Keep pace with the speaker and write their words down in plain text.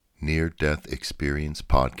Near-Death Experience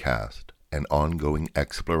Podcast, an ongoing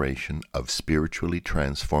exploration of spiritually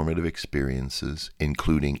transformative experiences,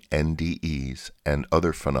 including NDEs and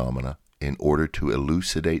other phenomena, in order to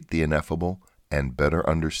elucidate the ineffable and better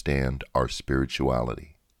understand our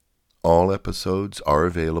spirituality. All episodes are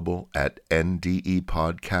available at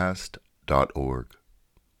ndepodcast.org.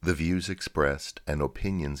 The views expressed and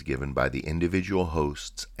opinions given by the individual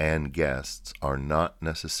hosts and guests are not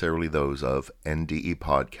necessarily those of NDE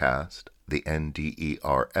Podcast, the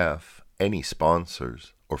NDERF, any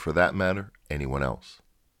sponsors, or for that matter, anyone else.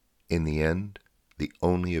 In the end, the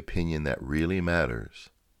only opinion that really matters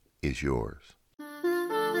is yours.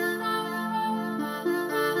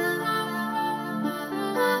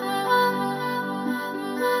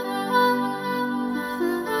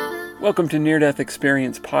 Welcome to Near-Death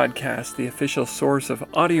Experience Podcast, the official source of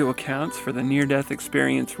audio accounts for the Near-Death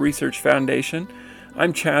Experience Research Foundation.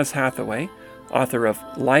 I'm Chaz Hathaway, author of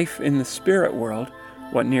Life in the Spirit World,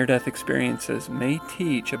 What Near-Death Experiences May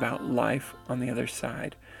Teach About Life on the Other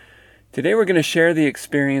Side. Today we're going to share the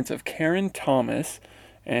experience of Karen Thomas,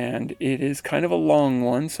 and it is kind of a long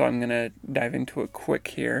one, so I'm going to dive into it quick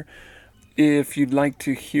here. If you'd like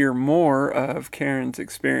to hear more of Karen's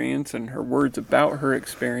experience and her words about her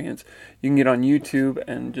experience, you can get on YouTube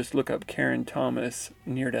and just look up Karen Thomas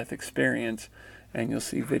Near-Death Experience, and you'll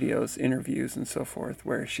see videos, interviews, and so forth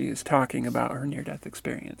where she is talking about her near-death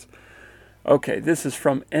experience. Okay, this is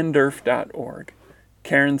from nderf.org.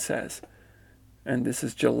 Karen says, and this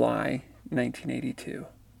is July 1982.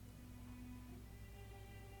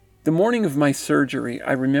 The morning of my surgery,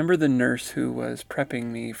 I remember the nurse who was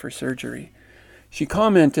prepping me for surgery. She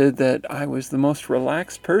commented that I was the most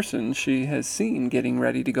relaxed person she has seen getting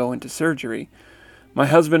ready to go into surgery. My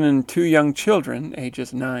husband and 2 young children,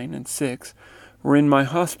 ages 9 and 6, were in my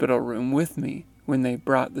hospital room with me when they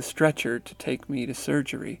brought the stretcher to take me to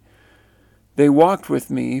surgery. They walked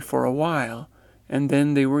with me for a while, and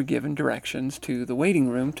then they were given directions to the waiting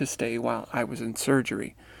room to stay while I was in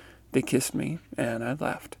surgery. They kissed me, and I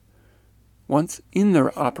left. Once in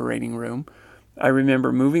the operating room, I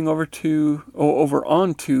remember moving over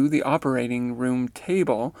onto the operating room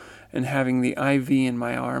table and having the IV in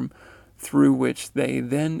my arm, through which they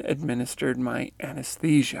then administered my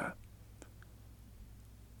anesthesia.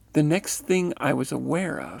 The next thing I was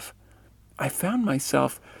aware of, I found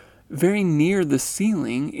myself very near the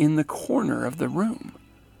ceiling in the corner of the room.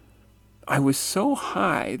 I was so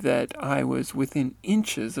high that I was within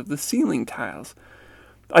inches of the ceiling tiles.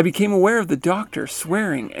 I became aware of the doctor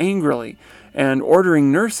swearing angrily and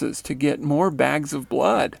ordering nurses to get more bags of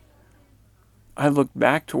blood. I looked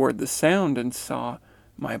back toward the sound and saw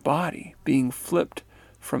my body being flipped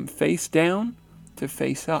from face down to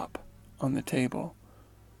face up on the table.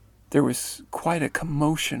 There was quite a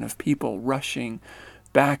commotion of people rushing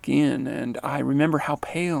back in, and I remember how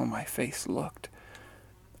pale my face looked.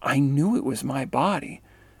 I knew it was my body,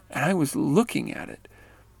 and I was looking at it,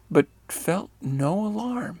 but felt no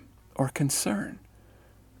alarm or concern.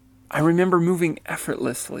 I remember moving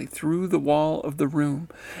effortlessly through the wall of the room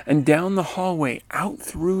and down the hallway out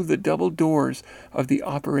through the double doors of the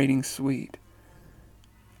operating suite.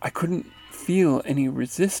 I couldn't feel any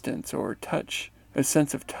resistance or a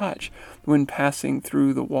sense of touch when passing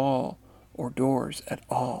through the wall or doors at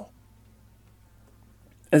all.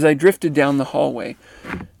 As I drifted down the hallway,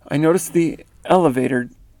 I noticed the elevator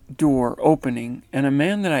door opening, and a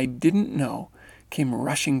man that I didn't know came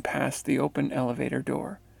rushing past the open elevator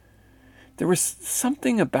door. There was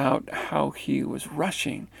something about how he was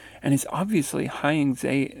rushing, and his obviously high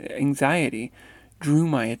anxiety drew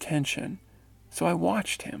my attention, so I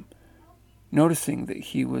watched him, noticing that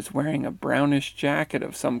he was wearing a brownish jacket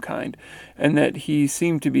of some kind, and that he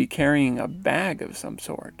seemed to be carrying a bag of some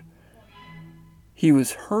sort. He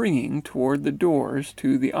was hurrying toward the doors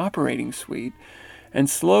to the operating suite, and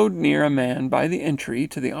slowed near a man by the entry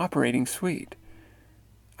to the operating suite.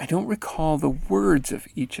 I don't recall the words of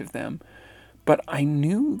each of them, but I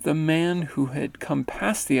knew the man who had come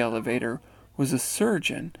past the elevator was a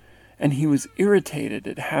surgeon, and he was irritated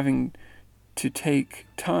at having to take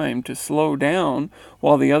time to slow down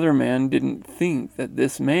while the other man didn't think that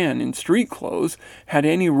this man in street clothes had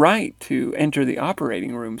any right to enter the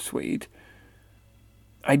operating room suite.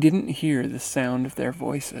 I didn't hear the sound of their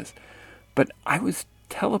voices, but I was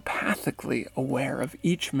telepathically aware of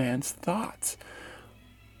each man's thoughts,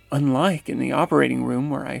 unlike in the operating room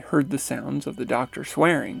where I heard the sounds of the doctor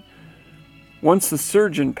swearing. Once the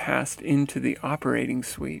surgeon passed into the operating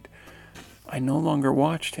suite, I no longer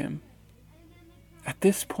watched him. At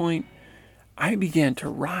this point, I began to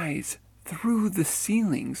rise through the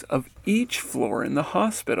ceilings of each floor in the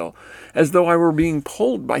hospital, as though I were being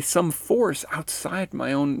pulled by some force outside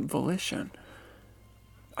my own volition.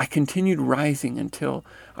 I continued rising until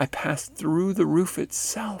I passed through the roof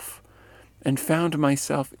itself and found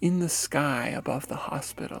myself in the sky above the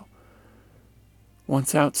hospital.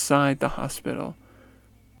 Once outside the hospital,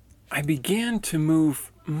 I began to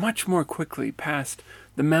move much more quickly past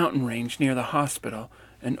the mountain range near the hospital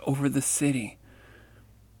and over the city.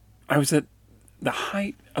 I was at the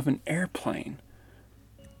height of an airplane.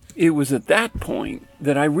 It was at that point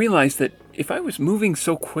that I realized that if I was moving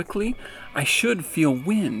so quickly, I should feel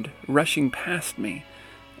wind rushing past me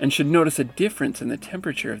and should notice a difference in the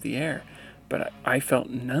temperature of the air, but I felt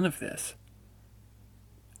none of this.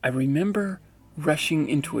 I remember rushing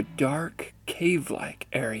into a dark, cave-like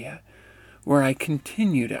area where I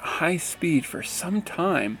continued at high speed for some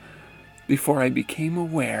time before I became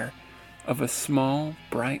aware of a small,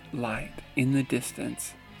 bright light in the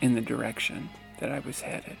distance in the direction that I was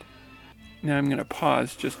headed. Now I'm going to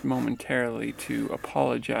pause just momentarily to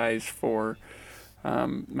apologize for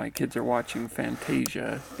my kids are watching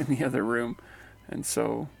Fantasia in the other room, and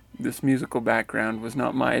so this musical background was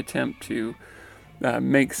not my attempt to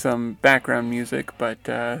make some background music, but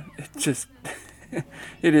it just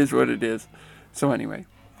it is what it is. So anyway,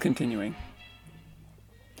 continuing.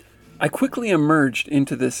 I quickly emerged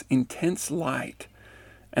into this intense light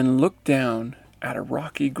and looked down at a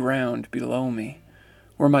rocky ground below me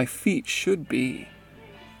where my feet should be,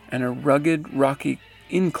 and a rugged, rocky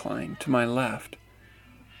incline to my left.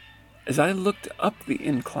 As I looked up the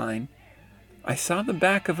incline, I saw the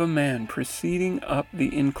back of a man proceeding up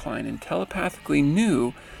the incline and telepathically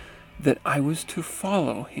knew that I was to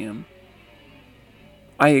follow him.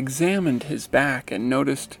 I examined his back and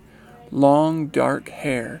noticed long, dark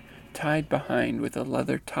hair tied behind with a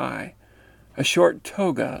leather tie, a short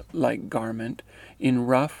toga-like garment in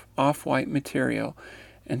rough, off-white material,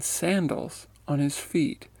 and sandals on his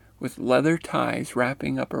feet with leather ties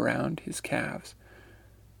wrapping up around his calves.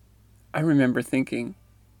 I remember thinking,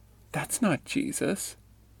 that's not Jesus.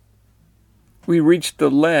 We reached the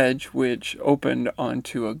ledge, which opened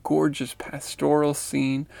onto a gorgeous pastoral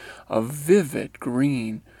scene of vivid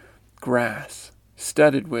green grass,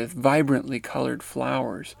 studded with vibrantly colored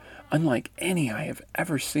flowers, unlike any I have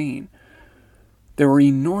ever seen. There were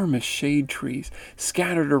enormous shade trees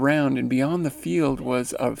scattered around, and beyond the field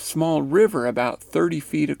was a small river about 30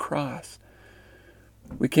 feet across.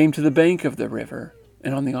 We came to the bank of the river,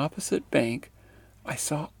 and on the opposite bank, I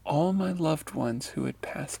saw all my loved ones who had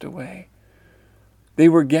passed away. They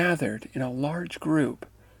were gathered in a large group.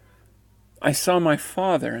 I saw my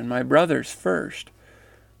father and my brothers first.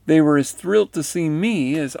 They were as thrilled to see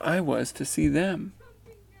me as I was to see them.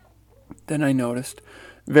 Then I noticed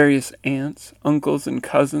various aunts, uncles, and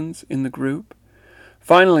cousins in the group.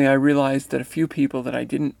 Finally, I realized that a few people that I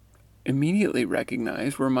didn't immediately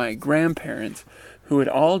recognize were my grandparents, who had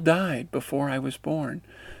all died before I was born,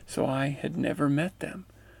 so I had never met them.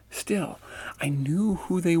 Still, I knew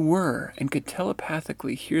who they were and could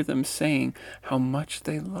telepathically hear them saying how much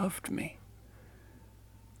they loved me.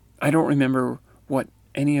 I don't remember what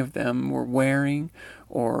any of them were wearing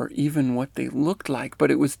or even what they looked like,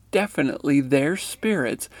 but it was definitely their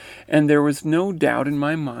spirits, and there was no doubt in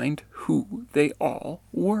my mind who they all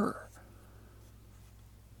were.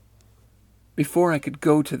 Before I could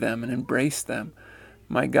go to them and embrace them,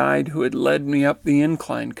 my guide who had led me up the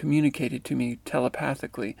incline communicated to me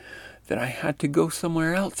telepathically that I had to go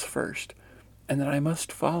somewhere else first, and that I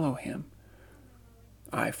must follow him.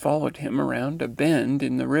 I followed him around a bend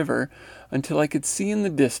in the river until I could see in the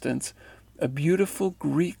distance a beautiful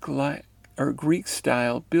Greek-style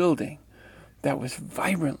building that was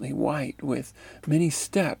vibrantly white with many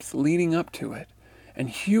steps leading up to it and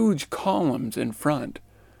huge columns in front.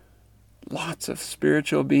 Lots of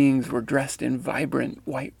spiritual beings were dressed in vibrant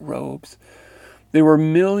white robes. They were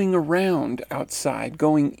milling around outside,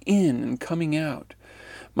 going in and coming out.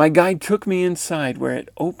 My guide took me inside, where it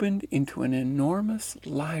opened into an enormous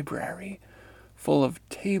library full of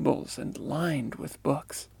tables and lined with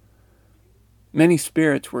books. Many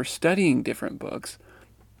spirits were studying different books,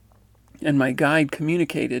 and my guide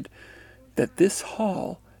communicated that this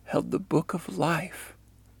hall held the book of life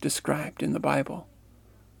described in the Bible.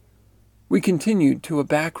 We continued to a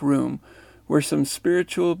back room where some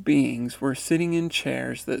spiritual beings were sitting in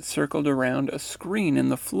chairs that circled around a screen in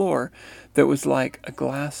the floor that was like a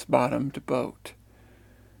glass-bottomed boat.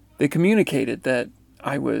 They communicated that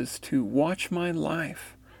I was to watch my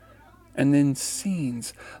life, and then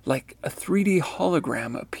scenes like a 3D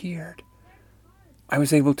hologram appeared. I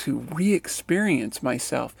was able to re-experience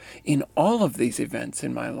myself in all of these events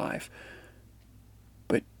in my life,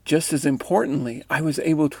 Just as importantly, I was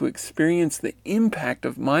able to experience the impact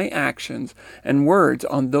of my actions and words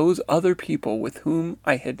on those other people with whom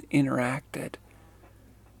I had interacted.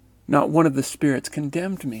 Not one of the spirits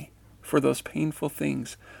condemned me for those painful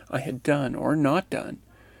things I had done or not done,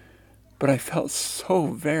 but I felt so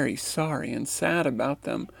very sorry and sad about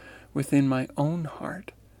them within my own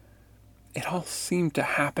heart. It all seemed to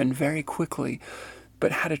happen very quickly,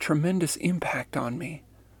 but had a tremendous impact on me.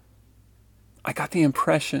 I got the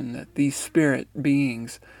impression that these spirit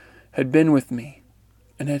beings had been with me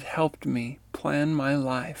and had helped me plan my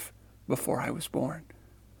life before I was born.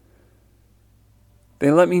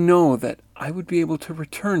 They let me know that I would be able to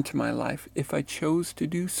return to my life if I chose to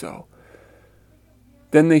do so.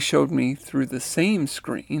 Then they showed me through the same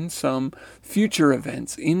screen some future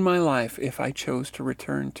events in my life if I chose to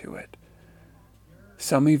return to it.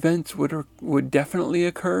 Some events would definitely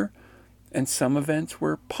occur, and some events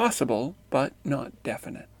were possible, but not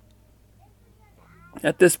definite.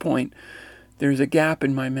 At this point, there's a gap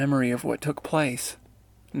in my memory of what took place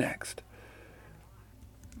next.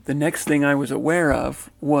 The next thing I was aware of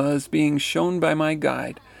was being shown by my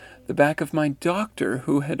guide the back of my doctor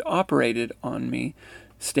who had operated on me,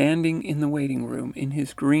 standing in the waiting room in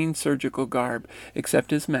his green surgical garb,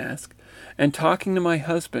 except his mask, and talking to my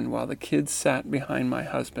husband while the kids sat behind my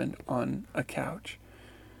husband on a couch.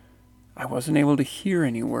 I wasn't able to hear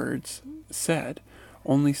any words said,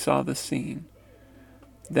 only saw the scene.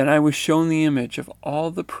 Then I was shown the image of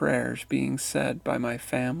all the prayers being said by my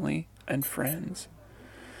family and friends,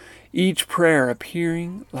 each prayer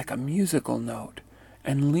appearing like a musical note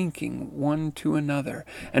and linking one to another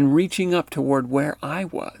and reaching up toward where I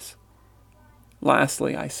was.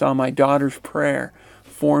 Lastly, I saw my daughter's prayer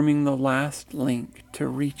forming the last link to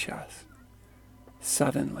reach us.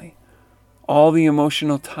 Suddenly, all the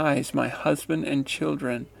emotional ties my husband and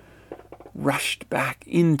children rushed back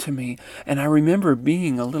into me, and I remember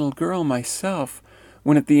being a little girl myself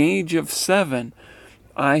when at the age of 7,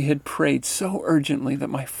 I had prayed so urgently that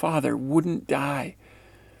my father wouldn't die.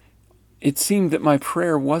 It seemed that my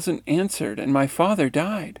prayer wasn't answered, and my father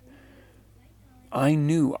died. I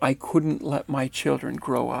knew I couldn't let my children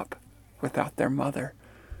grow up without their mother,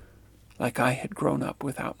 like I had grown up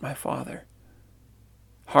without my father.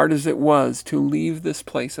 Hard as it was to leave this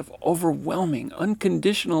place of overwhelming,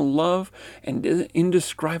 unconditional love and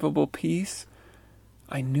indescribable peace,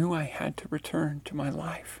 I knew I had to return to my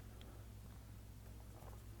life.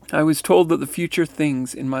 I was told that the future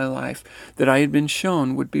things in my life that I had been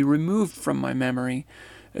shown would be removed from my memory,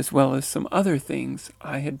 as well as some other things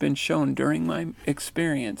I had been shown during my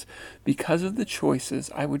experience because of the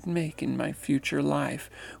choices I would make in my future life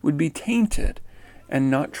would be tainted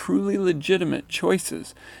and not truly legitimate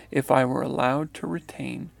choices if I were allowed to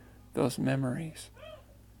retain those memories.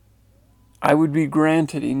 I would be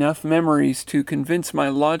granted enough memories to convince my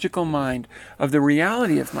logical mind of the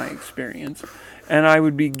reality of my experience, and I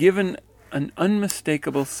would be given an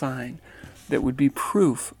unmistakable sign that would be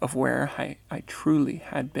proof of where I truly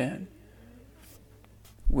had been.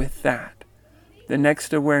 With that, the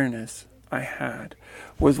next awareness I had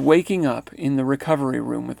was waking up in the recovery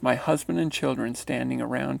room with my husband and children standing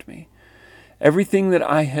around me. Everything that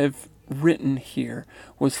I have written here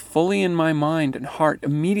was fully in my mind and heart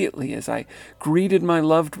immediately as I greeted my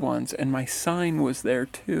loved ones, and my sign was there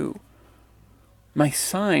too. My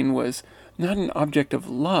sign was not an object of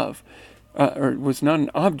love, or was not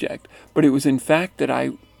an object, but it was in fact that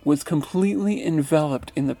I was completely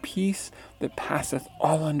enveloped in the peace that passeth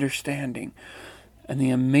all understanding, and the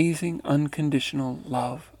amazing unconditional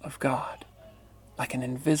love of God, like an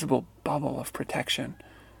invisible bubble of protection.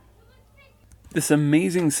 This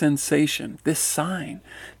amazing sensation, this sign,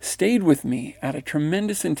 stayed with me at a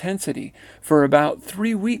tremendous intensity for about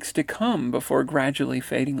 3 weeks to come before gradually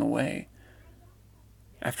fading away.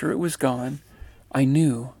 After it was gone, I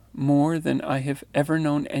knew, more than I have ever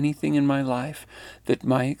known anything in my life, that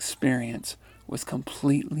my experience was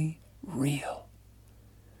completely real.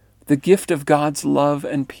 The gift of God's love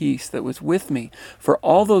and peace that was with me for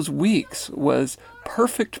all those weeks was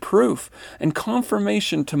perfect proof and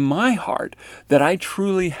confirmation to my heart that I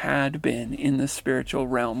truly had been in the spiritual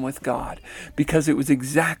realm with God, because it was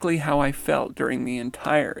exactly how I felt during the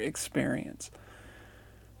entire experience.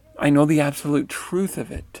 I know the absolute truth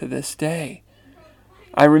of it to this day.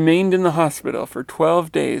 I remained in the hospital for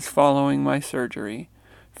 12 days following my surgery,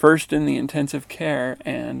 first in the intensive care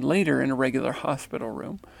and later in a regular hospital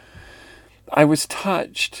room. I was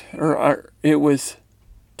touched, or it was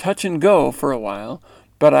touch and go for a while,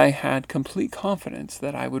 but I had complete confidence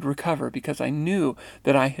that I would recover because I knew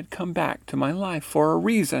that I had come back to my life for a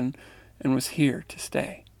reason and was here to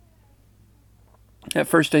stay. At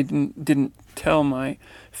first, I didn't tell my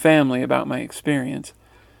family about my experience.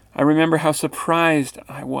 I remember how surprised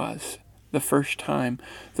I was the first time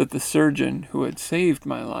that the surgeon who had saved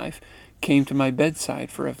my life came to my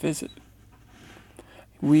bedside for a visit.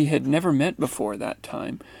 We had never met before that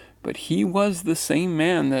time, but he was the same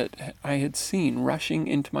man that I had seen rushing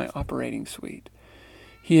into my operating suite.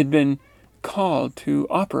 He had been called to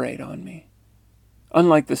operate on me.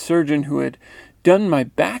 Unlike the surgeon who had done my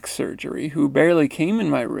back surgery, who barely came in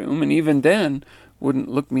my room and even then wouldn't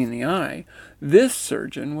look me in the eye, this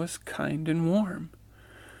surgeon was kind and warm.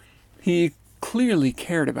 He clearly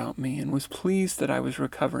cared about me and was pleased that I was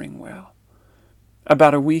recovering well.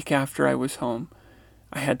 About a week after I was home,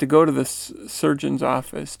 I had to go to the surgeon's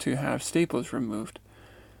office to have staples removed.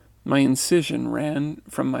 My incision ran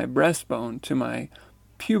from my breastbone to my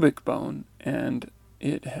pubic bone, and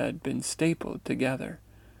it had been stapled together.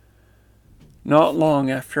 Not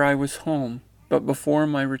long after I was home, but before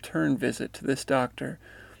my return visit to this doctor,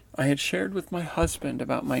 I had shared with my husband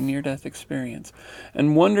about my near-death experience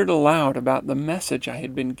and wondered aloud about the message I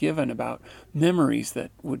had been given about memories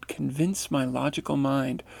that would convince my logical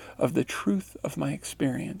mind of the truth of my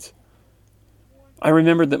experience. I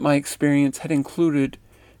remembered that my experience had included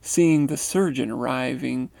seeing the surgeon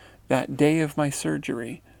arriving that day of my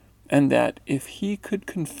surgery, and that if he could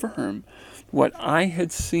confirm what I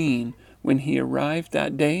had seen when he arrived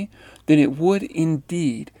that day, then it would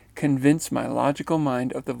indeed convince my logical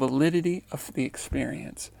mind of the validity of the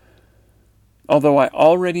experience. Although I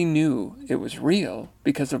already knew it was real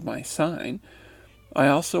because of my sign, I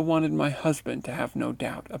also wanted my husband to have no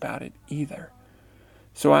doubt about it either.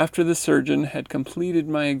 So after the surgeon had completed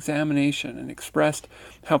my examination and expressed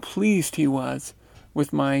how pleased he was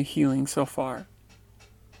with my healing so far,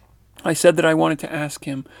 I said that I wanted to ask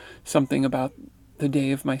him something about the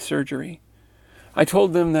day of my surgery. I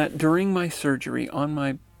told them that during my surgery on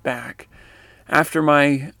my back, after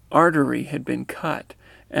my artery had been cut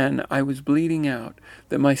and I was bleeding out,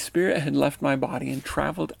 that my spirit had left my body and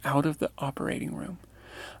traveled out of the operating room.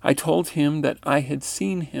 I told him that I had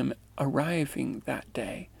seen him arriving that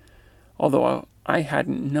day, although I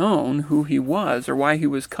hadn't known who he was or why he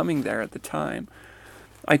was coming there at the time.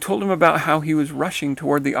 I told him about how he was rushing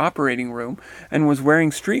toward the operating room and was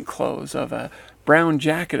wearing street clothes of a brown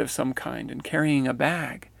jacket of some kind and carrying a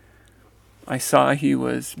bag. I saw he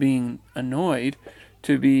was being annoyed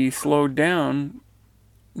to be slowed down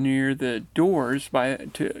near the doors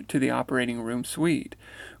to the operating room suite,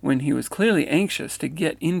 when he was clearly anxious to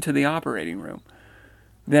get into the operating room.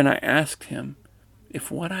 Then I asked him if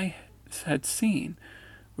what I had seen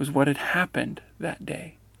was what had happened that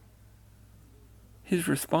day. His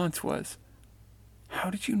response was, "How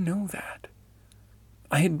did you know that?"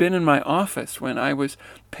 I had been in my office when I was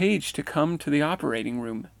paged to come to the operating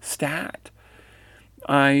room, stat.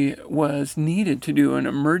 I was needed to do an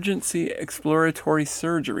emergency exploratory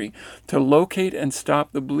surgery to locate and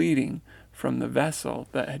stop the bleeding from the vessel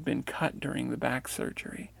that had been cut during the back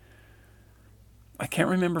surgery. I can't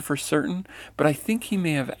remember for certain, but I think he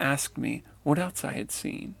may have asked me what else I had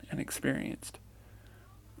seen and experienced.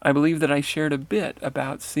 I believe that I shared a bit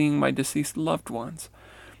about seeing my deceased loved ones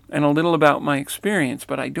and a little about my experience,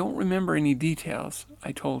 but I don't remember any details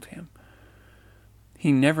I told him.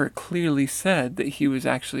 He never clearly said that he was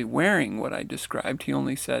actually wearing what I described. He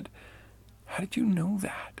only said, "How did you know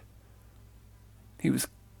that?" He was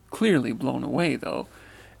clearly blown away, though,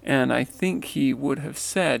 and I think he would have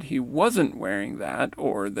said he wasn't wearing that,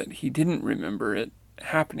 or that he didn't remember it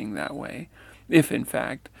happening that way, if in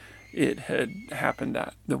fact it had happened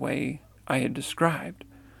the way I had described.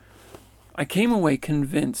 I came away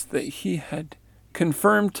convinced that he had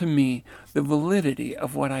confirmed to me the validity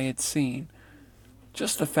of what I had seen.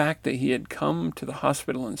 Just the fact that he had come to the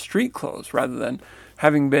hospital in street clothes rather than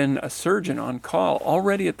having been a surgeon on call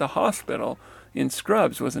already at the hospital in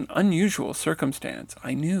scrubs was an unusual circumstance,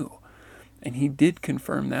 I knew, and he did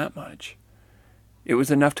confirm that much. It was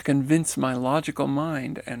enough to convince my logical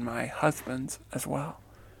mind and my husband's as well.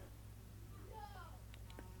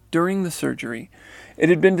 During the surgery, it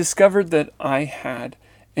had been discovered that I had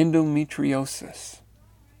endometriosis.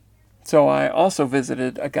 So I also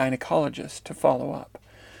visited a gynecologist to follow up.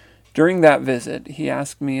 During that visit, he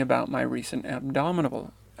asked me about my recent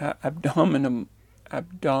abdominal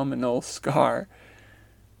scar.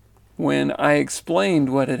 When I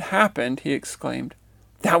explained what had happened, he exclaimed,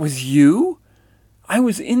 "That was you? I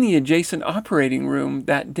was in the adjacent operating room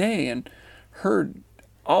that day and heard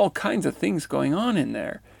all kinds of things going on in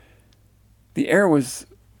there. The air was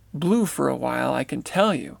blue for a while, I can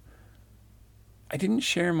tell you." I didn't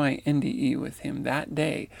share my NDE with him that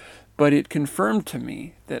day, but it confirmed to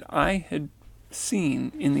me that I had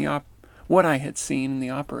seen in the what I had seen in the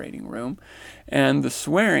operating room, and the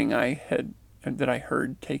swearing that I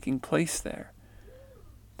heard taking place there.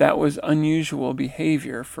 That was unusual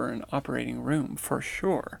behavior for an operating room, for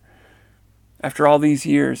sure. After all these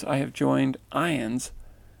years, I have joined IANDS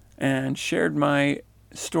and shared my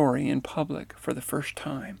story in public for the first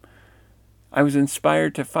time. I was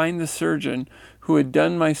inspired to find the surgeon who had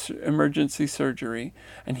done my emergency surgery,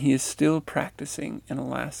 and he is still practicing in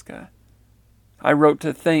Alaska. I wrote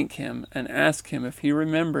to thank him and ask him if he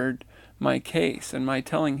remembered my case and my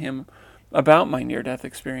telling him about my near-death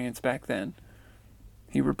experience back then.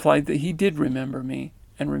 He replied that he did remember me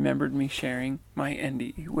and remembered me sharing my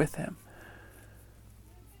NDE with him.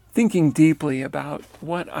 Thinking deeply about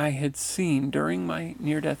what I had seen during my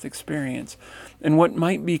near-death experience and what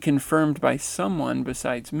might be confirmed by someone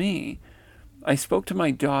besides me, I spoke to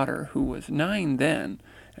my daughter, who was 9 then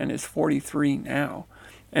and is 43 now,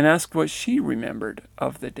 and asked what she remembered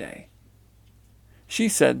of the day. She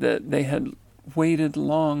said that they had waited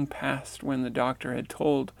long past when the doctor had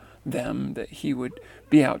told them that he would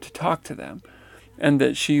be out to talk to them, and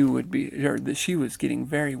that she was getting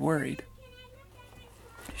very worried.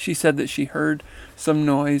 She said that she heard some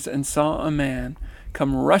noise and saw a man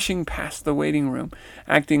come rushing past the waiting room,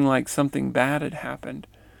 acting like something bad had happened.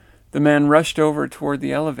 The man rushed over toward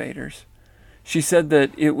the elevators. She said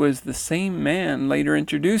that it was the same man later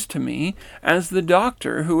introduced to me as the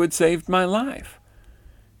doctor who had saved my life.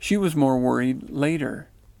 She was more worried later,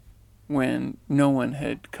 when no one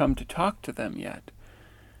had come to talk to them yet.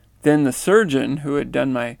 Then the surgeon who had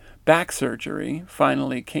done my back surgery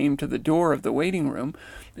finally came to the door of the waiting room,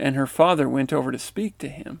 and her father went over to speak to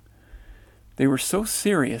him. They were so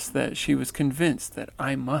serious that she was convinced that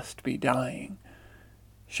I must be dying.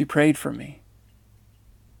 She prayed for me.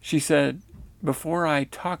 She said, before I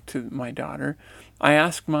talked to my daughter, I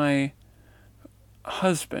asked my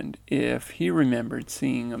husband if he remembered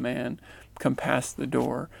seeing a man come past the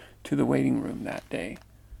door to the waiting room that day.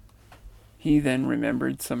 He then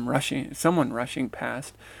remembered someone rushing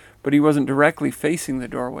past, but he wasn't directly facing the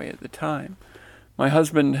doorway at the time. My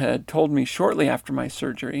husband had told me shortly after my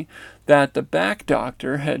surgery that the back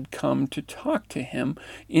doctor had come to talk to him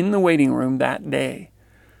in the waiting room that day.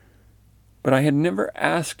 But I had never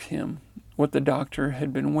asked him what the doctor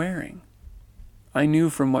had been wearing. I knew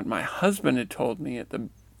from what my husband had told me at the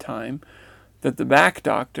time that the back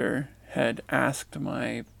doctor had asked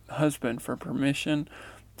my husband for permission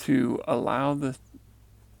to allow the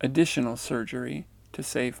additional surgery to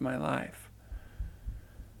save my life.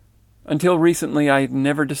 Until recently, I had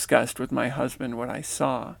never discussed with my husband what I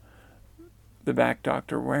saw the back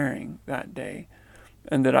doctor wearing that day,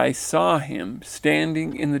 and that I saw him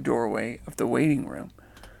standing in the doorway of the waiting room.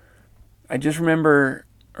 I just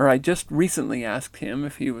recently asked him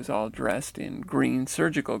if he was all dressed in green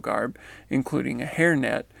surgical garb, including a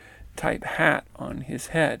hairnet type hat on his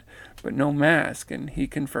head, but no mask, and he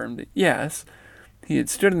confirmed that yes, he had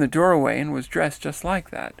stood in the doorway and was dressed just like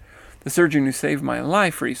that. The surgeon who saved my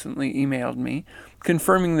life recently emailed me,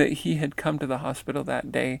 confirming that he had come to the hospital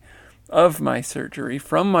that day of my surgery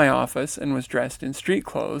from my office and was dressed in street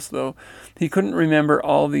clothes, though he couldn't remember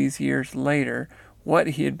all these years later what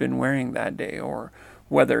he had been wearing that day or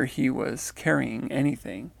whether he was carrying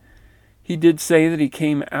anything. He did say that he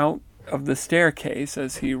came out of the staircase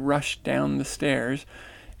as he rushed down the stairs,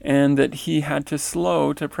 and that he had to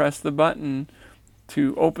slow to press the button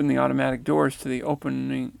to open the automatic doors to the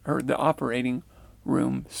operating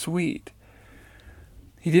room suite.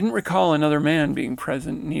 He didn't recall another man being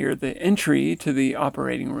present near the entry to the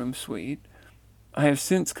operating room suite. I have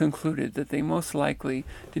since concluded that they most likely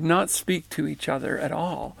did not speak to each other at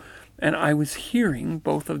all, and I was hearing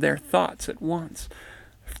both of their thoughts at once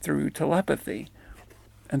through telepathy,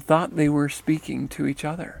 and thought they were speaking to each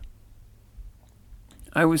other.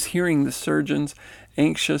 I was hearing the surgeon's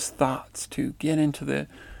anxious thoughts to get into the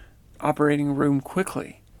operating room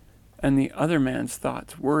quickly, and the other man's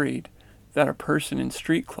thoughts worried that a person in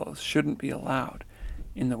street clothes shouldn't be allowed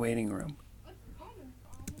in the waiting room.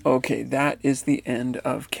 Okay, that is the end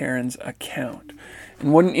of Karen's account.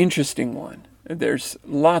 And what an interesting one. There's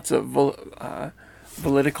lots of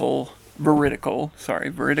veridical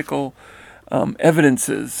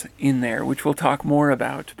evidences in there, which we'll talk more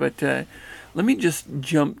about. But let me just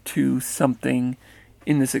jump to something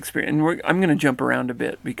in this experience. And I'm going to jump around a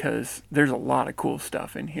bit because there's a lot of cool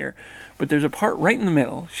stuff in here. But there's a part right in the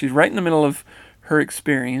middle. She's right in the middle of her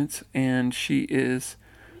experience, and she is,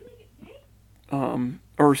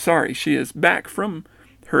 she is back from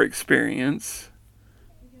her experience,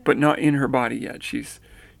 but not in her body yet. She's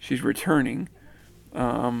returning.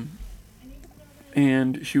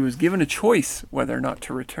 and she was given a choice whether or not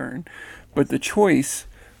to return, but the choice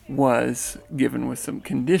was given with some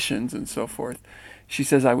conditions and so forth. She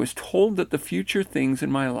says, I was told that the future things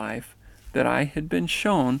in my life that I had been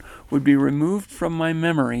shown would be removed from my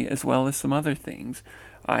memory, as well as some other things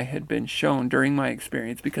I had been shown during my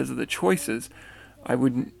experience, because of the choices I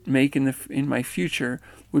would make in my future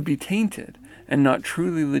would be tainted and not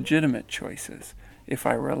truly legitimate choices if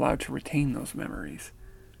I were allowed to retain those memories.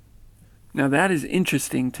 Now that is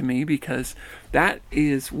interesting to me, because that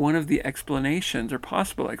is one of the explanations, or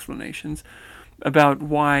possible explanations, about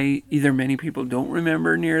why either many people don't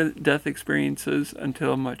remember near-death experiences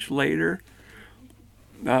until much later,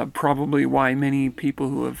 probably why many people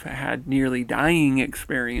who have had nearly dying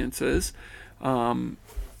experiences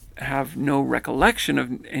have no recollection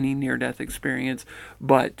of any near-death experience,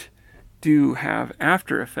 but do have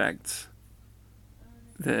after effects,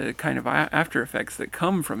 the kind of after effects that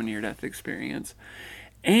come from a near-death experience.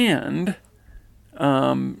 And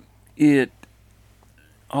it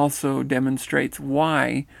also demonstrates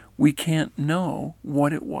why we can't know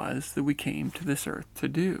what it was that we came to this earth to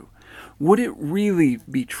do. Would it really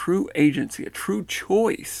be true agency, a true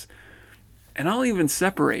choice? And I'll even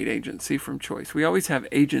separate agency from choice. We always have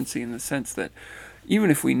agency in the sense that even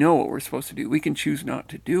if we know what we're supposed to do, we can choose not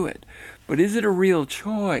to do it. But is it a real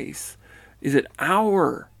choice? Is it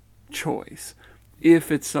our choice?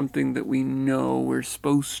 If it's something that we know we're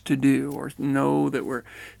supposed to do, or know that we're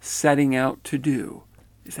setting out to do,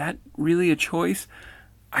 is that really a choice?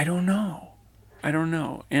 I don't know.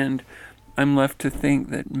 And I'm left to think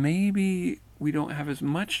that maybe we don't have as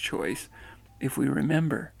much choice if we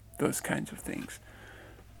remember those kinds of things.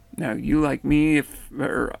 Now, you like me,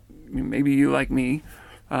 or maybe you like me,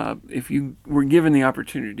 if you were given the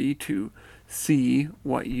opportunity to see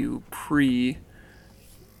what you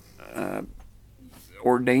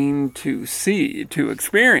ordained to see, to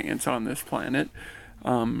experience on this planet,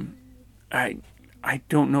 I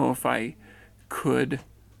don't know if I could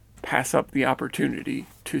pass up the opportunity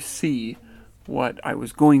to see what I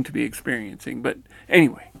was going to be experiencing. But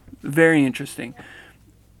anyway, very interesting.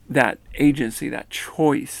 That agency, that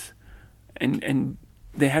choice, and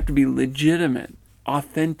they have to be legitimate,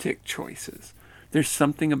 authentic choices. There's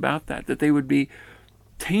something about that they would be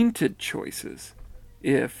tainted choices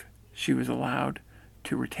if she was allowed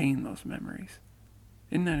to retain those memories.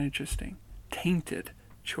 Isn't that interesting? Tainted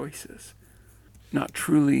choices, not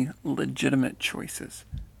truly legitimate choices.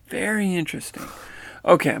 Very interesting.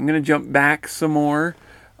 Okay, I'm going to jump back some more.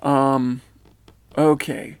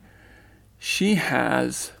 Okay, she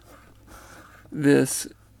has this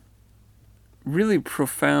really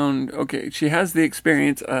profound, she has the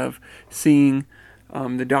experience of seeing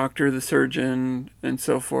the doctor, the surgeon, and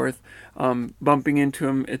so forth, bumping into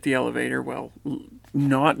him at the elevator. Well,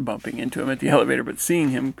 not bumping into him at the elevator, but seeing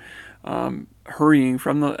him hurrying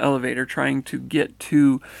from the elevator, trying to get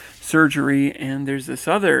to surgery. And there's this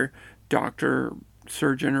other doctor,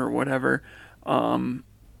 surgeon, or whatever,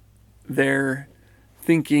 there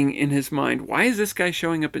thinking in his mind, why is this guy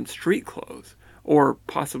showing up in street clothes? Or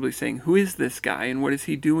possibly saying, who is this guy and what is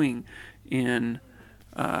he doing in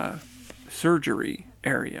surgery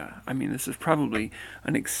area? I mean, this is probably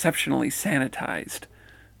an exceptionally sanitized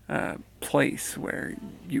place where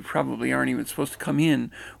you probably aren't even supposed to come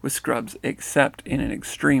in with scrubs except in an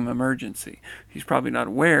extreme emergency. He's probably not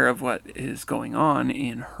aware of what is going on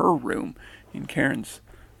in her room, in Karen's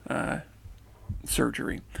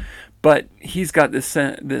surgery. But he's got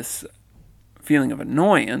this feeling of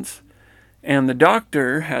annoyance, and the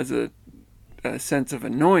doctor has a sense of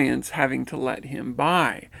annoyance having to let him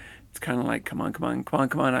by. It's kind of like, come on,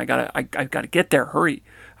 I've got to get there. Hurry.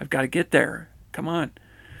 I've got to get there. Come on.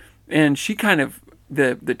 And she kind of,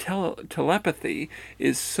 the telepathy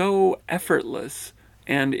is so effortless,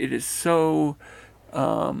 and it is so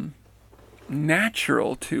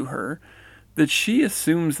natural to her that she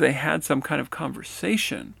assumes they had some kind of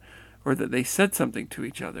conversation, or that they said something to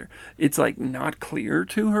each other. It's like not clear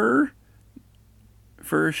to her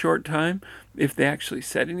for a short time if they actually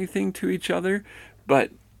said anything to each other, but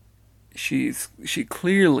she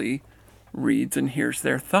clearly reads and hears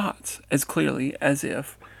their thoughts as clearly as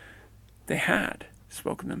if they had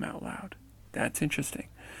spoken them out loud. That's interesting.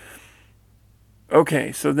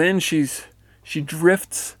 Okay, so then she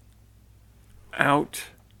drifts out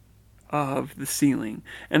of the ceiling,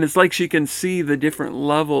 and it's like she can see the different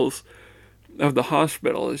levels of the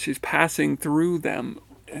hospital as she's passing through them.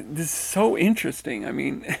 This is so interesting. I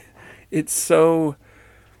mean, it's so,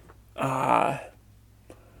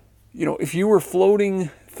 if you were floating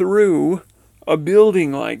through a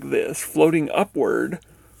building like this, floating upward,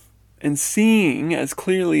 And seeing as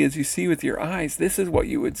clearly as you see with your eyes, this is what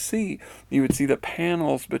you would see. You would see the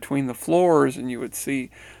panels between the floors, and you would see,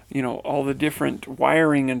 all the different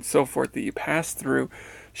wiring and so forth that you pass through.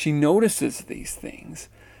 She notices these things.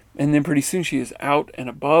 And then pretty soon she is out and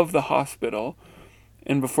above the hospital.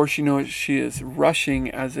 And before she knows it, she is rushing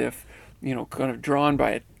as if, kind of drawn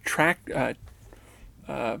by a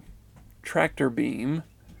tractor beam.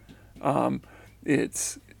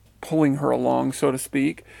 It's pulling her along, so to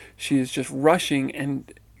speak. She is just rushing,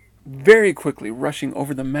 and very quickly rushing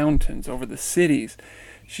over the mountains, over the cities.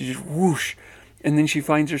 She just whoosh. And then she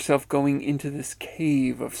finds herself going into this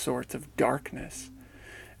cave of sorts of darkness.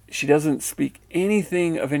 She doesn't speak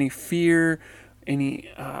anything of any fear, any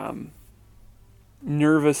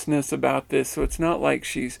nervousness about this. So it's not like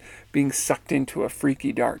she's being sucked into a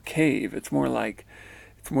freaky dark cave. It's more like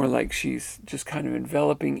she's just kind of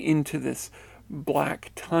enveloping into this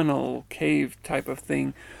black tunnel cave type of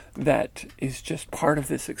thing that is just part of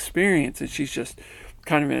this experience, and she's just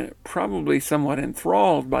kind of probably somewhat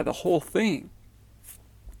enthralled by the whole thing.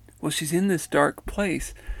 Well, she's in this dark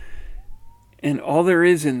place, and all there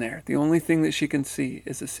is in there, the only thing that she can see,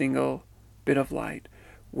 is a single bit of light,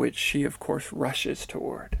 which she of course rushes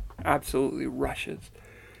toward, absolutely rushes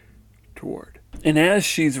toward. And as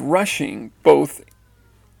she's rushing both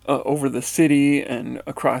over the city and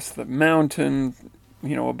across the mountain,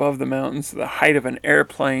 above the mountains, the height of an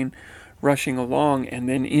airplane, rushing along, and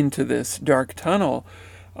then into this dark tunnel,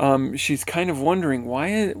 she's kind of wondering, why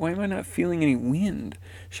am I not feeling any wind?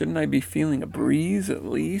 Shouldn't I be feeling a breeze at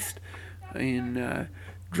least, in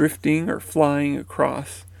drifting or flying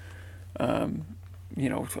across,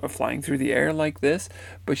 flying through the air like this?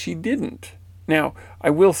 But she didn't. Now,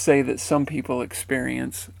 I will say that some people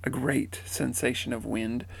experience a great sensation of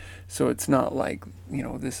wind, so it's not like,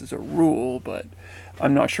 this is a rule, but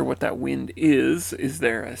I'm not sure what that wind is. Is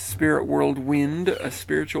there a spirit world wind, a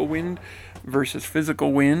spiritual wind, versus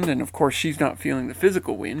physical wind? And of course, she's not feeling the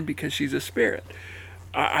physical wind because she's a spirit.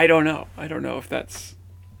 I don't know. I don't know if that's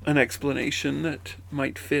an explanation that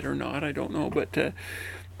might fit or not. I don't know, but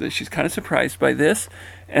she's kind of surprised by this.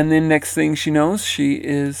 And then next thing she knows, she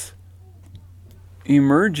is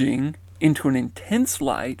emerging into an intense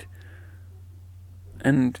light,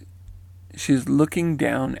 and she's looking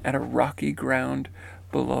down at a rocky ground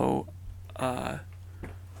below some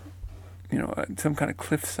kind of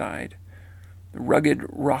cliffside, rugged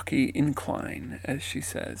rocky incline, as she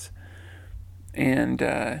says. And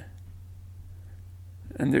there's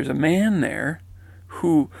a man there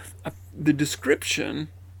who the description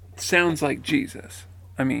sounds like Jesus.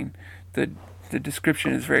 I mean, the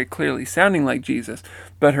description is very clearly sounding like Jesus,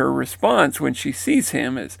 but her response when she sees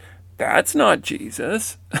him is, "That's not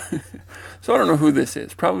Jesus." So I don't know who this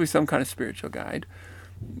is. Probably some kind of spiritual guide.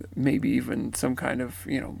 Maybe even some kind of,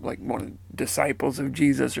 like one of the disciples of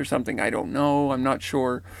Jesus or something. I don't know. I'm not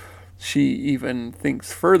sure she even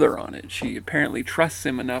thinks further on it. She apparently trusts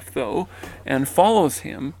him enough, though, and follows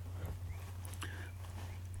him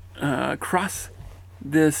across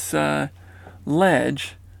this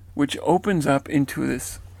ledge, which opens up into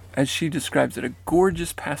this, as she describes it, a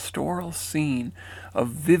gorgeous pastoral scene of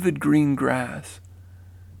vivid green grass,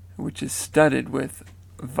 which is studded with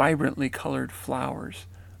vibrantly colored flowers,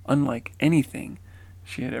 unlike anything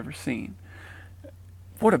she had ever seen.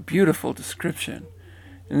 What a beautiful description.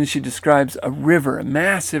 And then she describes a river, a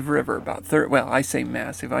massive river, about 30, well, I say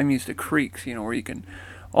massive, I'm used to creeks, where you can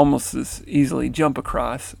almost as easily jump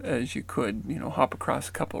across as you could, hop across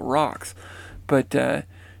a couple of rocks. But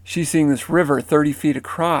she's seeing this river 30 feet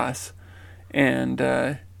across, and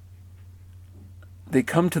they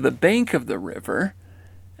come to the bank of the river,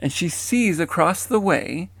 and she sees across the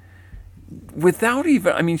way, without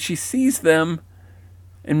even, she sees them,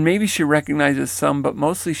 and maybe she recognizes some, but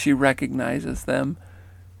mostly she recognizes them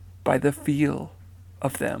by the feel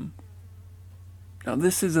of them. Now,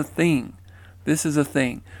 this is a thing. This is a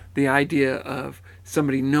thing. The idea of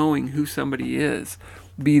somebody knowing who somebody is,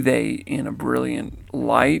 be they in a brilliant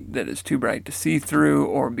light that is too bright to see through,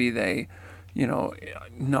 or be they,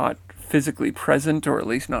 not physically present, or at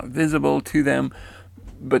least not visible to them,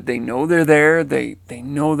 but they know they're there. They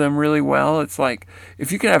know them really well. It's like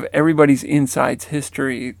if you could have everybody's insides,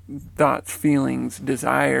 history, thoughts, feelings,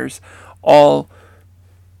 desires, all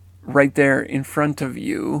right there in front of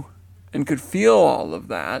you, and could feel all of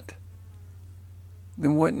that,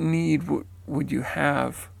 then what need would you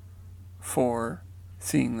have for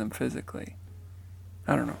seeing them physically?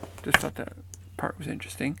 I don't know. Just thought that part was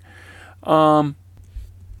interesting.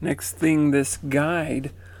 Next thing, this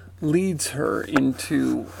guide leads her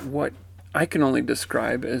into what I can only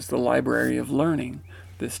describe as the library of learning,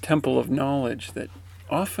 this temple of knowledge that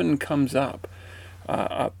often comes up,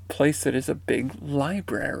 a place that is a big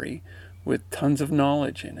library with tons of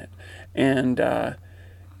knowledge in it. And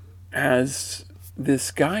as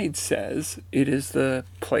this guide says, it is the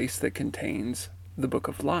place that contains the Book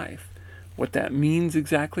of Life. What that means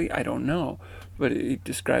exactly, I don't know, but it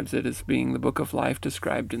describes it as being the Book of Life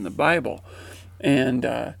described in the Bible.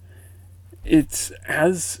 And it's,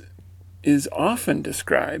 as is often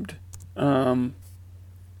described,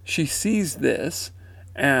 she sees this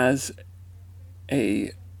as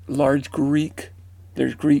a large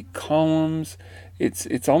there's Greek columns.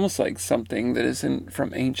 It's almost like something that isn't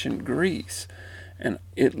from ancient Greece. And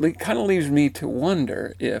it kind of leaves me to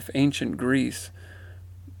wonder if ancient Greece,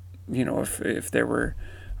 if there were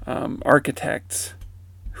architects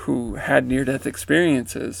who had near-death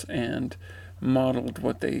experiences and modeled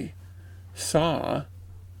what they saw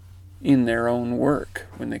in their own work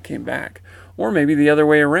when they came back. Or maybe the other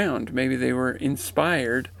way around. Maybe they were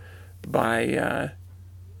inspired by,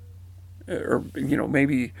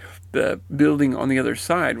 maybe the building on the other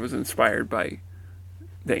side was inspired by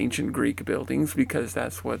the ancient Greek buildings because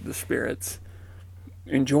that's what the spirits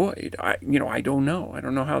enjoyed. I don't know. I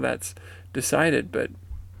don't know how that's decided, but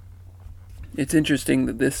it's interesting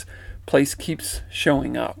that this place keeps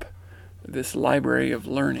showing up, this library of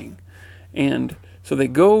learning. And so they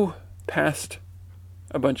go past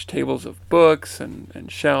a bunch of tables of books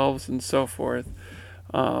and shelves and so forth,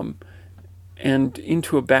 and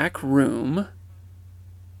into a back room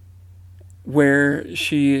where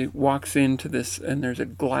she walks into this, and there's a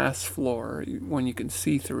glass floor, one you can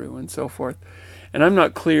see through and so forth. And I'm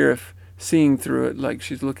not clear if seeing through it, like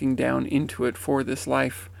she's looking down into it for this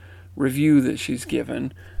life review that she's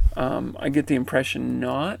given. I get the impression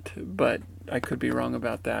not, but I could be wrong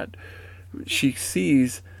about that. She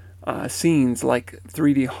sees scenes like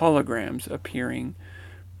 3D holograms appearing,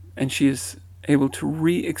 and she is able to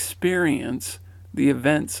re-experience the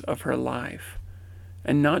events of her life.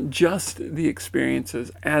 And not just the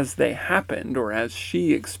experiences as they happened or as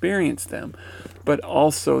she experienced them, but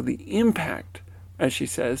also the impact, as she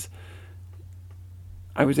says,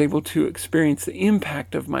 I was able to experience the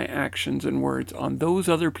impact of my actions and words on those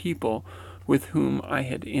other people with whom I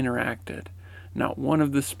had interacted. Not one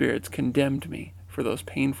of the spirits condemned me for those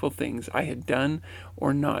painful things I had done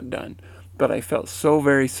or not done, but I felt so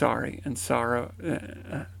very sorry and sad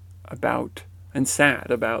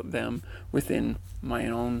about them within my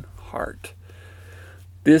own heart.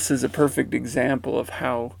 This is a perfect example of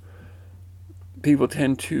how people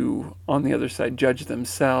tend to, on the other side, judge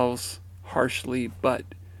themselves harshly, but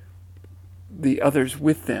the others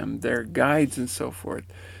with them, their guides and so forth,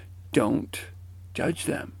 don't judge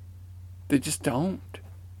them. They just don't.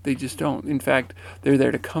 They just don't. In fact, they're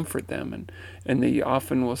there to comfort them, and they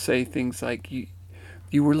often will say things like,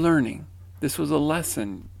 you were learning. This was a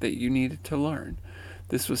lesson that you needed to learn.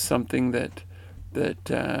 This was something that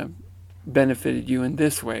benefited you in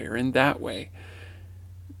this way or in that way.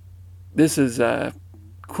 This is a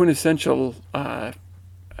quintessential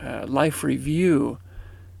life review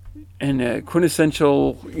and a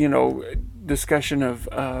quintessential, discussion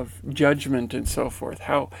of judgment and so forth.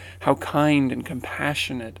 How kind and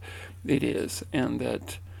compassionate it is, and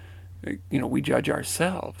that we judge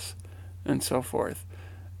ourselves and so forth.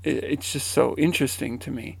 It's just so interesting to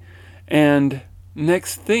me. And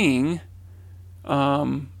next thing,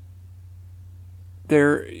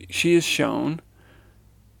 she is shown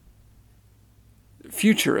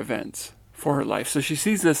future events for her life. So she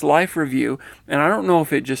sees this life review, and I don't know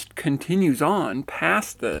if it just continues on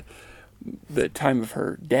past the time of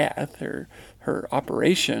her death or her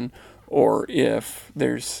operation, or if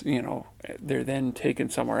there's, they're then taken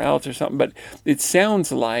somewhere else or something. But it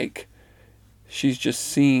sounds like she's just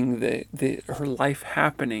seeing her life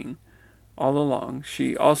happening all along.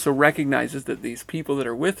 She also recognizes that these people that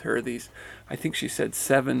are with her, I think she said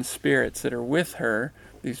 7 spirits that are with her,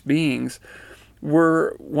 these beings,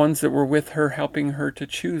 were ones that were with her, helping her to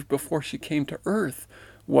choose before she came to Earth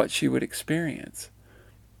what she would experience.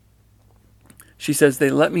 She says, they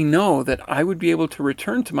let me know that I would be able to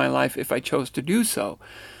return to my life if I chose to do so.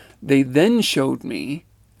 They then showed me,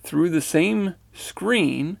 through the same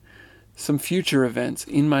screen, some future events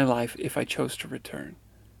in my life if I chose to return.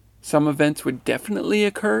 Some events would definitely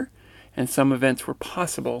occur, and some events were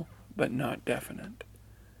possible, but not definite.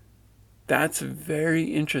 That's very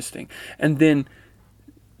interesting. And then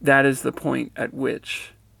that is the point at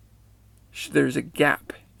which there's a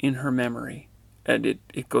gap in her memory, and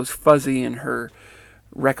it goes fuzzy in her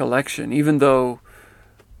recollection, even though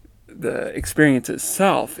the experience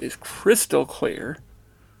itself is crystal clear.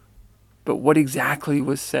 But what exactly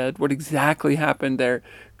was said, what exactly happened there,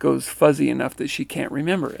 goes fuzzy enough that she can't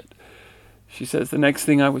remember it. She says, the next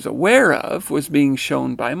thing I was aware of was being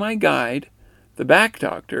shown by my guide, the back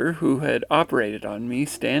doctor who had operated on me,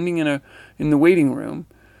 standing in the waiting room,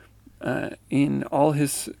 in all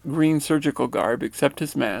his green surgical garb except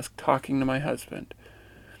his mask, talking to my husband,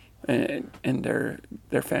 and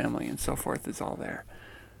their family and so forth is all there.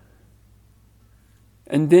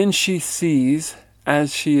 And then she sees,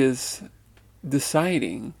 as she is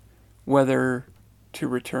deciding whether to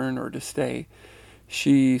return or to stay,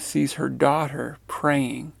 she sees her daughter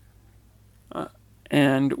praying.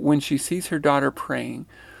 And when she sees her daughter praying,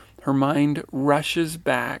 her mind rushes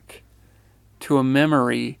back to a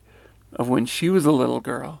memory of when she was a little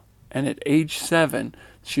girl, and at age 7,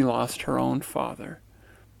 she lost her own father.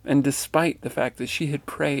 And despite the fact that she had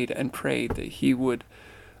prayed and prayed that he would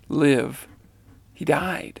live, he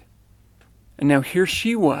died. And now here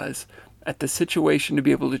she was at the situation to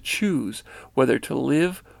be able to choose whether to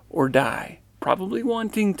live or die. Probably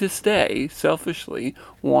wanting to stay, selfishly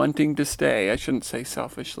wanting to stay. I shouldn't say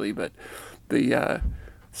selfishly, but the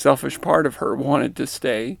selfish part of her wanted to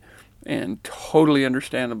stay, and totally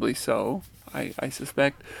understandably so, I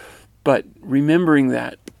suspect. But remembering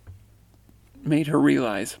that made her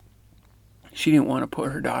realize she didn't want to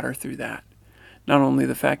put her daughter through that. Not only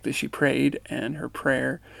the fact that she prayed and her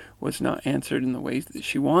prayer was not answered in the ways that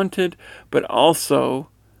she wanted, but also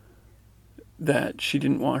that she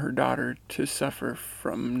didn't want her daughter to suffer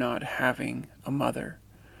from not having a mother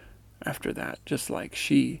after that, just like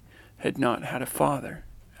she had not had a father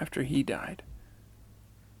after he died.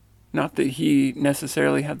 Not that he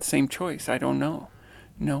necessarily had the same choice. I don't know.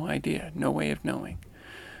 No idea. No way of knowing.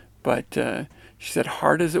 But she said,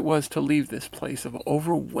 hard as it was to leave this place of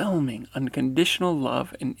overwhelming, unconditional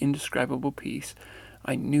love and indescribable peace,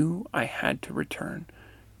 I knew I had to return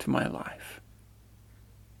to my life.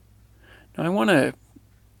 Now I want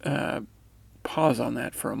to pause on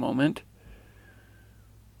that for a moment.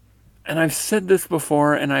 And I've said this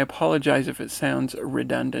before, and I apologize if it sounds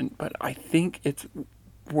redundant, but I think it's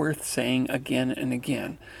worth saying again and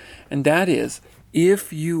again. And that is,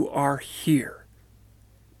 if you are here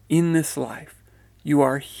in this life, you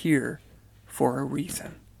are here for a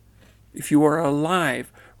reason. If you are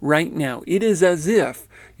alive right now, it is as if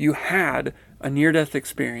you had a near-death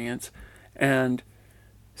experience and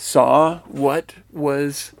saw what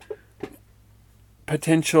was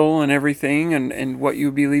potential and everything, and what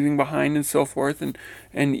you'd be leaving behind and so forth,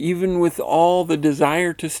 and even with all the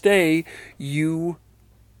desire to stay, you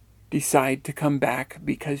decide to come back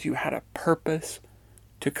because you had a purpose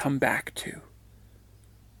to come back to.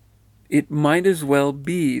 It might as well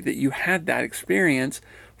be that you had that experience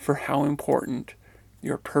for how important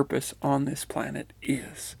your purpose on this planet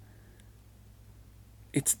is.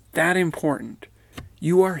 It's that important.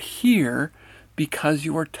 You are here because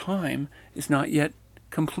your time is not yet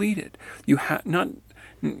completed.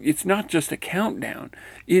 It's not just a countdown.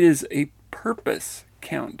 It is a purpose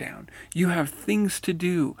countdown. You have things to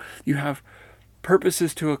do. You have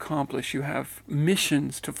purposes to accomplish. You have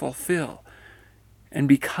missions to fulfill. And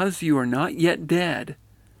because you are not yet dead,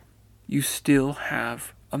 you still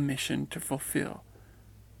have a mission to fulfill.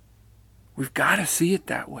 We've got to see it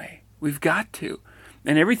that way. We've got to.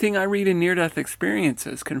 And everything I read in near-death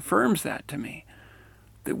experiences confirms that to me.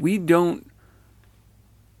 That we don't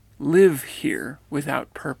live here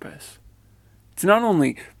without purpose. It's not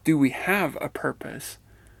only do we have a purpose,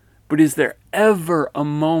 but is there ever a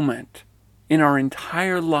moment in our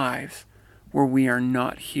entire lives where we are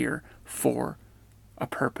not here for a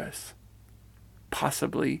purpose?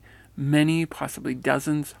 Possibly many, possibly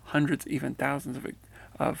dozens, hundreds, even thousands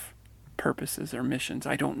of purposes or missions.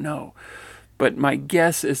 I don't know. But my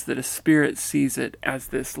guess is that a spirit sees it as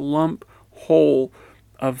this lump whole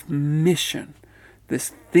of mission,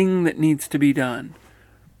 this thing that needs to be done.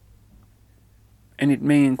 And it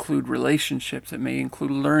may include relationships, it may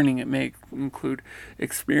include learning, it may include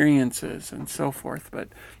experiences and so forth. But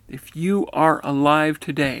if you are alive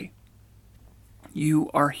today,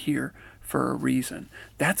 you are here for a reason.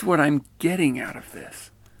 That's what I'm getting out of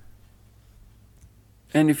this.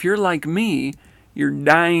 And if you're like me, you're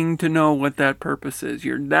dying to know what that purpose is.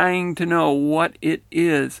 You're dying to know what it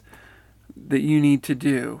is that you need to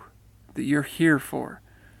do, that you're here for.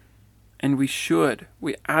 And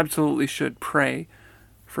we absolutely should pray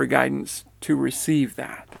for guidance to receive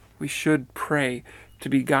that. We should pray to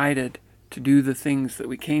be guided to do the things that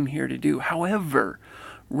we came here to do. However,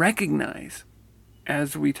 recognize,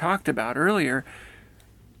 as we talked about earlier,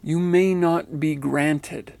 you may not be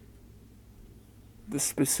granted the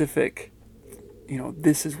specific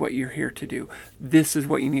this is what you're here to do. This is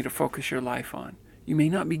what you need to focus your life on. You may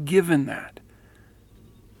not be given that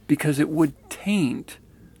because it would taint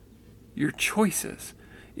your choices.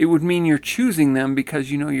 It would mean you're choosing them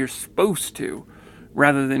because you're supposed to,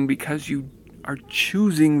 rather than because you are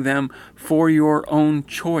choosing them for your own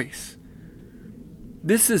choice.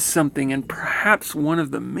 This is something, and perhaps one of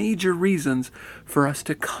the major reasons for us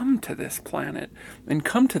to come to this planet and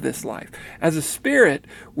come to this life. As a spirit,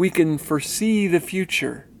 we can foresee the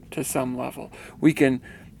future to some level. We can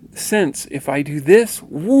sense, if I do this,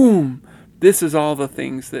 whoom, this is all the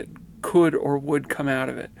things that could or would come out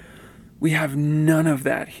of it. We have none of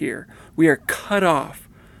that here. We are cut off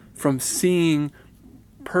from seeing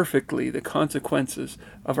perfectly the consequences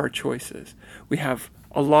of our choices. We have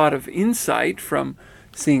a lot of insight from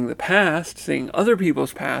seeing the past, seeing other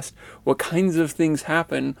people's past, what kinds of things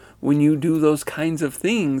happen when you do those kinds of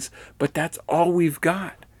things, but that's all we've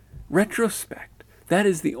got. Retrospect. That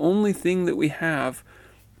is the only thing that we have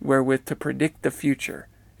wherewith to predict the future.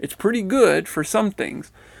 It's pretty good for some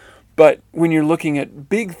things, but when you're looking at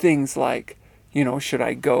big things like, should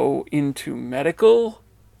I go into medical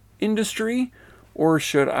industry or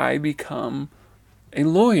should I become a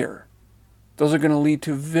lawyer? Those are going to lead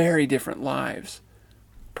to very different lives.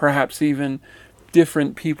 Perhaps even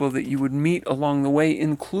different people that you would meet along the way,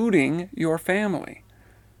 including your family.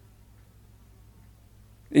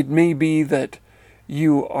 It may be that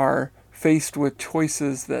you are faced with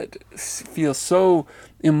choices that feel so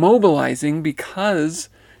immobilizing because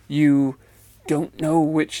you don't know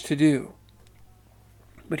which to do.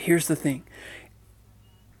 But here's the thing.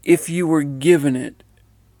 If you were given it,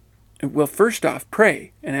 well, first off,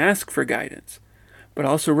 pray and ask for guidance. But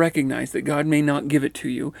also recognize that God may not give it to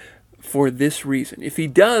you for this reason. If He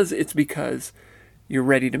does, it's because you're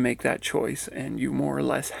ready to make that choice and you more or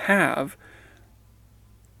less have.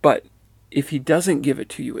 But if He doesn't give it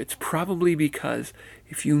to you, it's probably because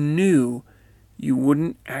if you knew, you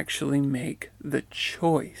wouldn't actually make the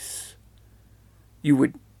choice. You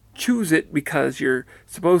would choose it because you're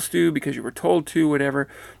supposed to, because you were told to, whatever,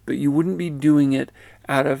 but you wouldn't be doing it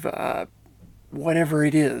out of whatever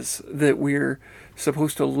it is that we're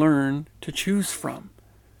supposed to learn to choose from.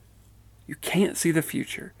 You can't see the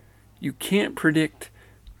future. You can't predict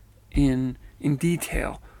in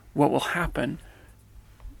detail what will happen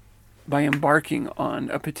by embarking on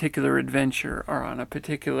a particular adventure or on a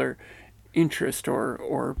particular interest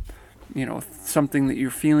or something that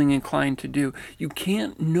you're feeling inclined to do. You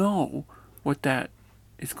can't know what that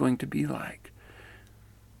is going to be like.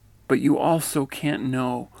 But you also can't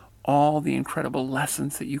know all the incredible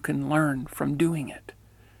lessons that you can learn from doing it.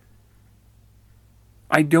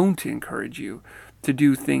 I don't encourage you to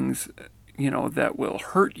do things, that will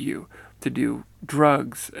hurt you, to do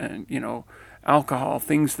drugs and, alcohol,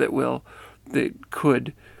 things that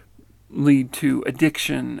could lead to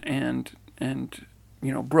addiction and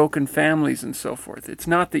broken families and so forth. It's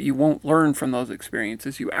not that you won't learn from those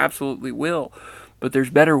experiences. You absolutely will. But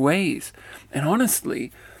there's better ways. And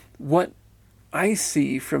honestly, what I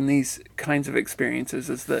see from these kinds of experiences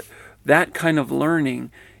is that kind of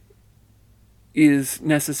learning is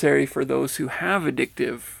necessary for those who have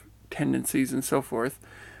addictive tendencies and so forth,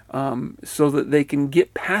 so that they can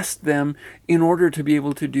get past them in order to be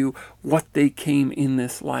able to do what they came in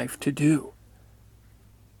this life to do.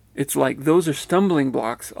 It's like those are stumbling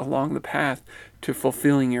blocks along the path to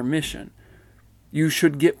fulfilling your mission. You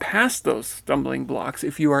should get past those stumbling blocks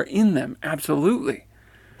if you are in them, absolutely.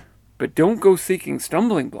 But don't go seeking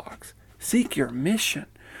stumbling blocks. Seek your mission.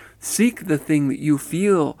 Seek the thing that you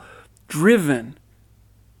feel driven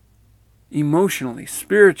emotionally,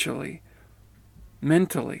 spiritually,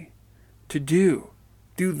 mentally to do.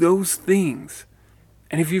 Do those things.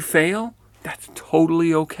 And if you fail, that's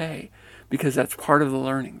totally okay, because that's part of the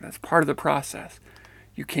learning. That's part of the process.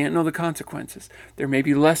 You can't know the consequences. There may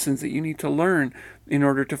be lessons that you need to learn in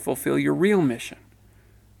order to fulfill your real mission.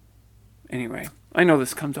 Anyway, I know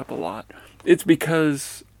this comes up a lot. It's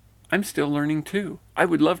because I'm still learning too. I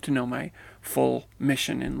would love to know my full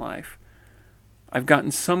mission in life. I've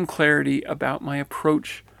gotten some clarity about my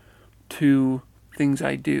approach to things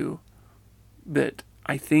I do that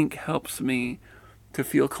I think helps me to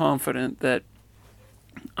feel confident that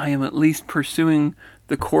I am at least pursuing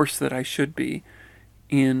the course that I should be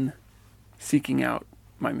in seeking out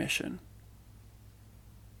my mission.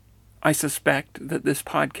 I suspect that this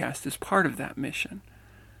podcast is part of that mission.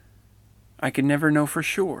 I can never know for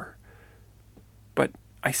sure, but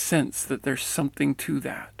I sense that there's something to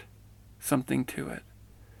that, something to it.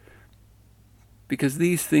 Because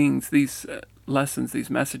these things, these lessons, these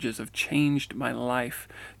messages have changed my life.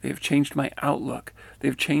 They have changed my outlook.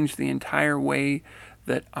 They've changed the entire way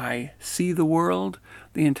that I see the world,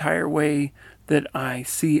 the entire way that I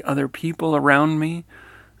see other people around me,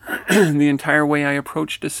 the entire way I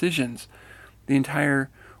approach decisions, the entire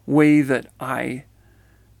way that I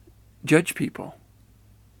judge people,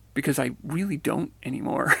 because I really don't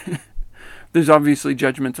anymore. There's obviously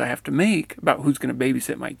judgments I have to make about who's going to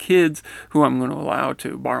babysit my kids, who I'm going to allow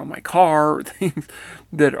to borrow my car, things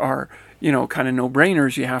that are, kind of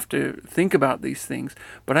no-brainers. You have to think about these things.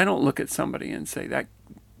 But I don't look at somebody and say, that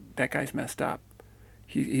guy's messed up.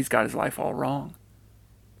 He's got his life all wrong.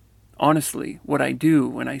 Honestly, what I do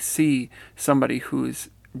when I see somebody who is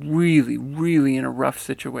really, really in a rough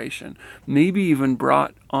situation, maybe even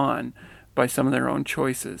brought on by some of their own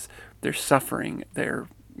choices, they're suffering, they're,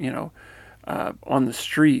 on the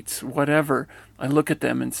streets, whatever, I look at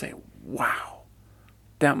them and say, wow,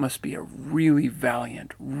 that must be a really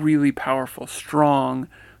valiant, really powerful, strong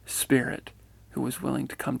spirit who was willing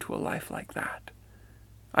to come to a life like that.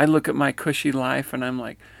 I look at my cushy life and I'm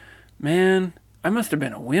like, man, I must have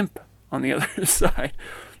been a wimp on the other side.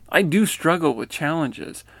 I do struggle with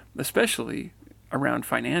challenges, especially around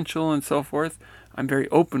financial and so forth. I'm very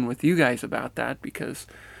open with you guys about that because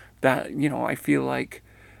that, I feel like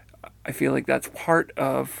that's part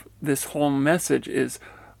of this whole message is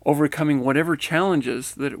overcoming whatever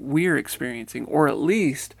challenges that we're experiencing, or at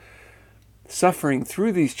least suffering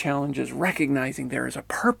through these challenges, recognizing there is a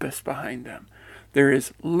purpose behind them. There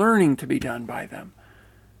is learning to be done by them.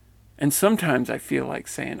 And sometimes I feel like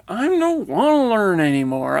saying, I don't want to learn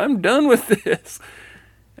anymore. I'm done with this.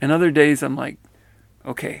 And other days I'm like,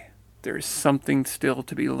 okay, there's something still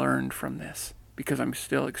to be learned from this because I'm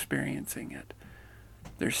still experiencing it.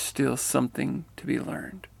 There's still something to be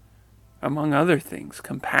learned. Among other things,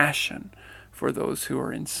 compassion for those who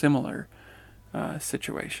are in similar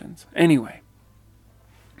situations. Anyway,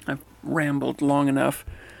 I've rambled long enough.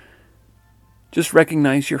 Just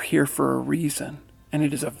recognize you're here for a reason. And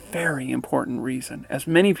it is a very important reason. As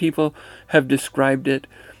many people have described it,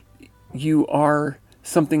 you are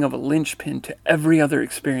something of a linchpin to every other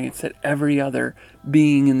experience that every other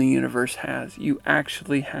being in the universe has. You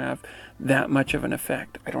actually have that much of an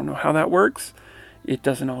effect. I don't know how that works. It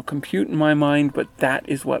doesn't all compute in my mind, but that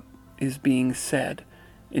is what is being said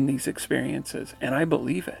in these experiences. And I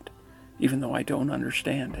believe it, even though I don't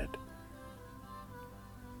understand it.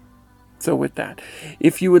 So with that,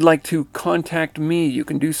 if you would like to contact me, you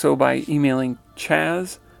can do so by emailing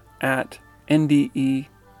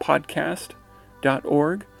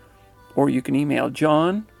chaz@ndepodcast.org, or you can email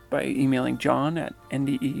John by emailing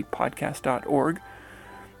john@ndepodcast.org.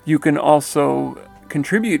 You can also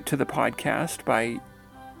contribute to the podcast by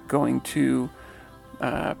going to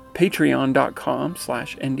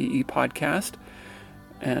patreon.com/ndepodcast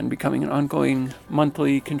and becoming an ongoing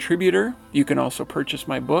monthly contributor. You can also purchase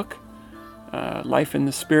my book, Life in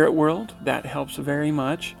the Spirit World. That helps very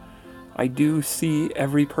much. I do see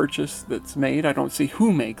every purchase that's made. I don't see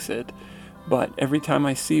who makes it, but every time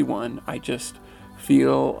I see one, I just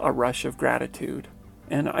feel a rush of gratitude.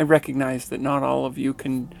 And I recognize that not all of you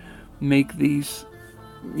can make these,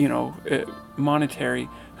 monetary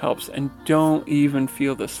helps, and don't even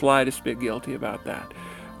feel the slightest bit guilty about that.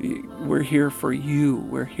 We're here for you.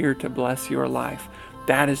 We're here to bless your life.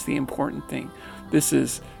 That is the important thing.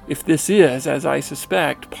 If this is, as I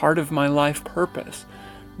suspect, part of my life purpose,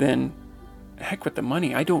 then heck with the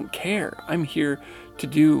money. I don't care. I'm here to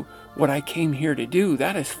do what I came here to do.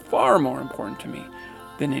 That is far more important to me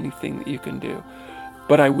than anything that you can do.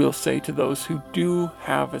 But I will say to those who do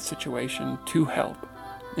have a situation to help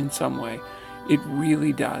in some way, it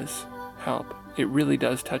really does help. It really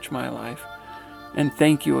does touch my life. And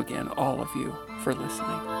thank you again, all of you, for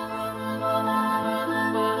listening.